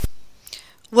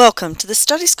Welcome to the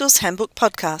Study Skills Handbook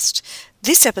podcast.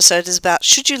 This episode is about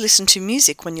should you listen to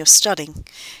music when you're studying.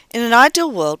 In an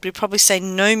ideal world, we'd probably say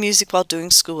no music while doing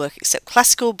schoolwork except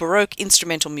classical, baroque,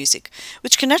 instrumental music,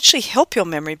 which can actually help your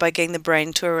memory by getting the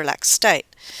brain to a relaxed state.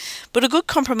 But a good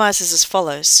compromise is as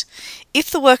follows.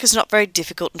 If the work is not very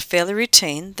difficult and fairly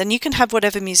routine, then you can have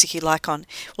whatever music you like on.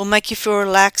 It will make you feel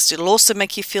relaxed, it'll also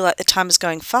make you feel like the time is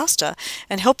going faster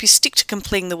and help you stick to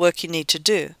completing the work you need to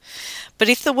do. But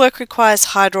if the work requires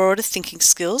higher order thinking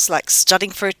skills like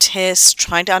studying for a test,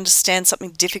 trying to understand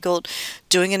something difficult,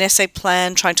 doing an essay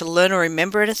plan, trying to learn or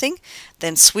remember anything,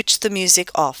 then switch the music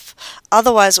off.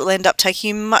 Otherwise it will end up taking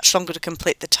you much longer to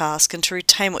complete the task and to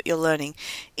retain what you're learning,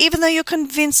 even though you're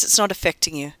convinced it's not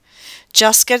affecting you.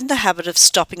 Just get in the habit of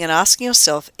stopping and asking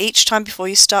yourself each time before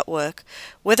you start work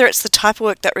whether it's the type of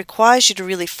work that requires you to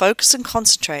really focus and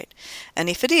concentrate, and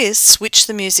if it is, switch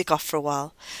the music off for a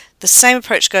while. The same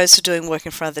approach goes for doing work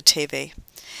in front of the TV.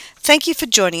 Thank you for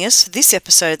joining us for this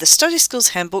episode of the Study Skills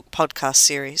Handbook podcast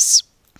series.